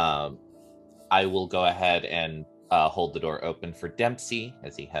 I will go ahead and hold the door open for Dempsey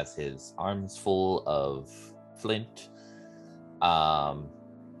as he has his arms full of Flint.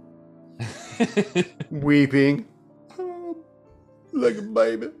 Weeping. Like a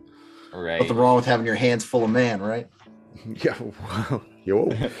baby. Right. Nothing wrong with having your hands full of man, right? Yeah. Wow. Yo.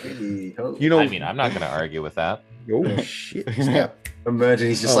 Hey, ho. You know. I mean, I'm not going to argue with that. Oh, shit. Snap. Imagine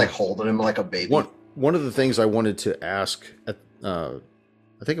he's just Oh. like holding him like a baby. One of the things I wanted to ask, I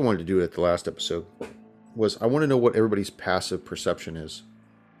think I wanted to do it at the last episode, was I want to know what everybody's passive perception is.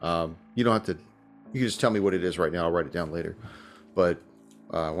 You don't have to, you can just tell me what it is right now. I'll write it down later. But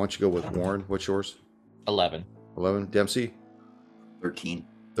why don't you go with Warren? What's yours? 11. 11. Dempsey? 13.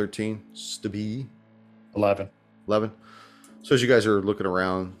 13. Stabby? 11. 11. So as you guys are looking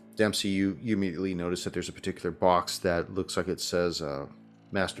around, Dempsey, you immediately notice that there's a particular box that looks like it says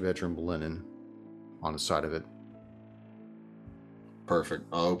master bedroom linen on the side of it. Perfect.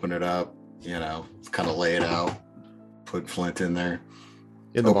 I'll open it up, kind of lay it out, put Flint in there.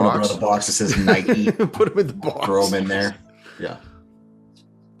 In the Open up box? another box that says Nike. Put him in the box. Throw him in there. Yeah.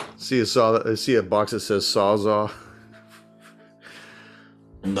 See a box that says Sawzall.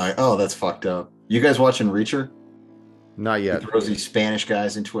 And that's fucked up. You guys watching Reacher? Not He yet. throws these Spanish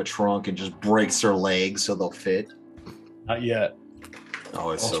guys into a trunk and just breaks their legs so they'll fit. Not yet.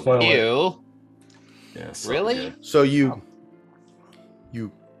 Oh, it's I'll so spoil good. it. Ew. Yeah, so Really? good. So you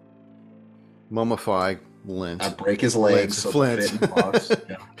mummify Lint. I break his legs so Flint. they'll fit in the box.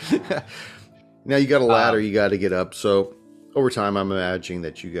 Yeah. Now you got a ladder you got to get up. So over time, I'm imagining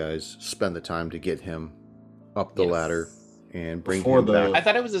that you guys spend the time to get him up the Yes. ladder and bring Before him the- back. I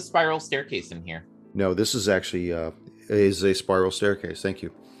thought it was a spiral staircase in here. No, this is actually is a spiral staircase. Thank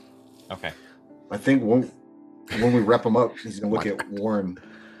you. Okay. I think when we wrap him up, he's gonna look at Warren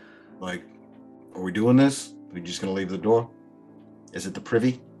like, "Are we doing this? Are we just gonna leave the door? Is it the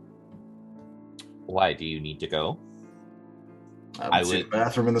privy? Why do you need to go? I I would see would- the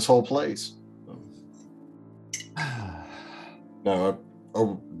bathroom in this whole place." No.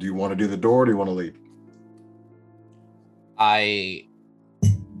 Do you want to do the door? Or do you want to leave? I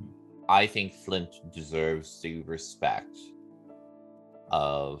think Flint deserves the respect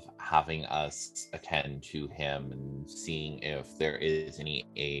of having us attend to him and seeing if there is any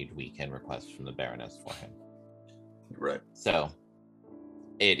aid we can request from the Baroness for him. Right. So,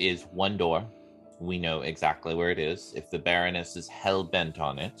 it is one door. We know exactly where it is. If the Baroness is hell-bent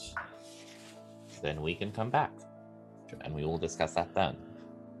on it, then we can come back. And we will discuss that then.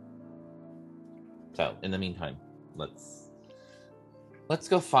 So, in the meantime, let's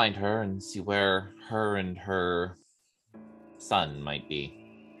go find her and see where her and her son might be.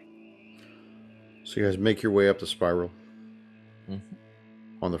 So you guys make your way up the spiral Mhm.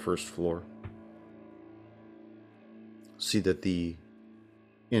 on the first floor. See that the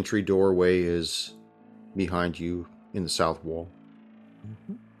entry doorway is behind you in the south wall.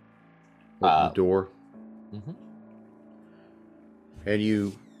 Open the door. Mhm. And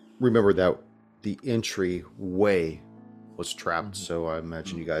you remember that the entryway was trapped, so I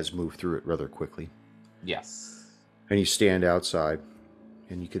imagine you guys moved through it rather quickly. Yes. And you stand outside,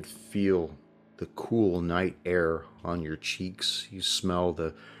 and you could feel the cool night air on your cheeks. You smell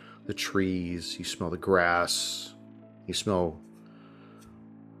the trees, you smell the grass, you smell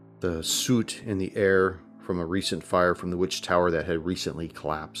the soot in the air from a recent fire from the witch tower that had recently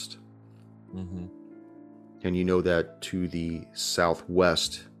collapsed. Mm-hmm. And you know that to the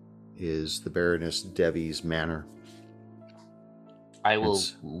southwest is the Baroness Devi's manor. I will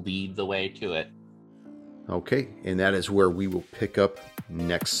It's- lead the way to it. Okay, and that is where we will pick up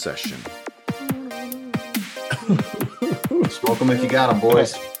next session. Smoke them if you got them,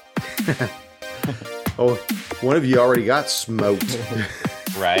 boys. Oh, one of you already got smoked.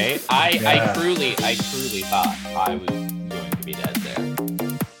 Right? I Yeah. truly thought I was going to be dead there.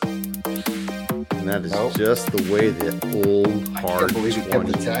 And that is Nope. just the way the old I hard can't believe he kept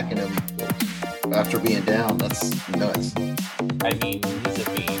 20. attacking him after being down. That's nuts. I mean, he's a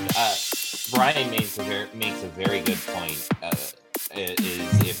fiend. Brian makes a very good point.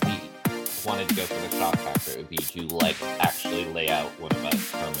 Is if he wanted to go for the shock factor, it would be to like actually lay out one of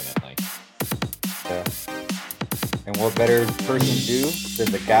us permanently. Yeah. And what better person do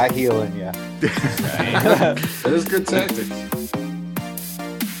than the guy healing you? Right? That is good tactics.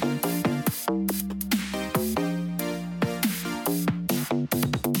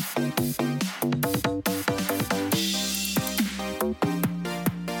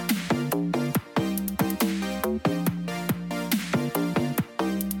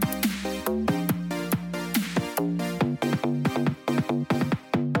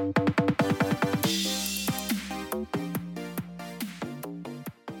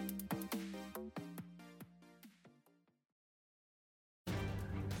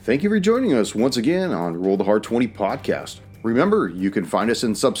 Thank you for joining us once again on Roll the Hard 20 podcast. Remember, you can find us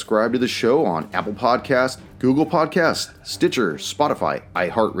and subscribe to the show on Apple Podcasts, Google Podcasts, Stitcher, Spotify,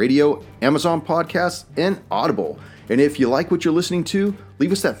 iHeartRadio, Amazon Podcasts, and Audible. And if you like what you're listening to,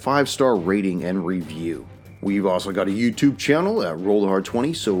 leave us that 5-star rating and review. We've also got a YouTube channel at Roll the Hard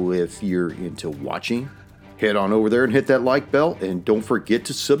 20, so if you're into watching, head on over there and hit that like bell, and don't forget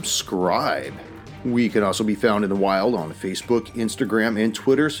to subscribe. We can also be found in the wild on Facebook, Instagram, and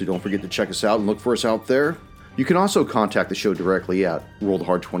Twitter, so don't forget to check us out and look for us out there. You can also contact the show directly at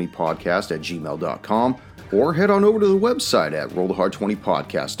rollthehard20podcast@gmail.com, or head on over to the website at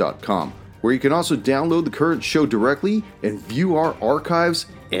rollthehard20podcast.com, where you can also download the current show directly and view our archives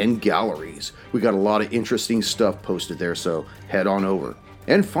and galleries. We got a lot of interesting stuff posted there, so head on over.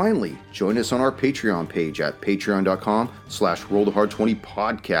 And finally, join us on our Patreon page at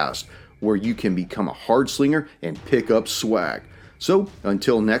patreon.com/rollthehard20podcast, where you can become a hard slinger and pick up swag. So,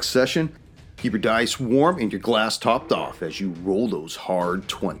 until next session, keep your dice warm and your glass topped off as you roll those hard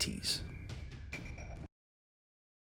 20s.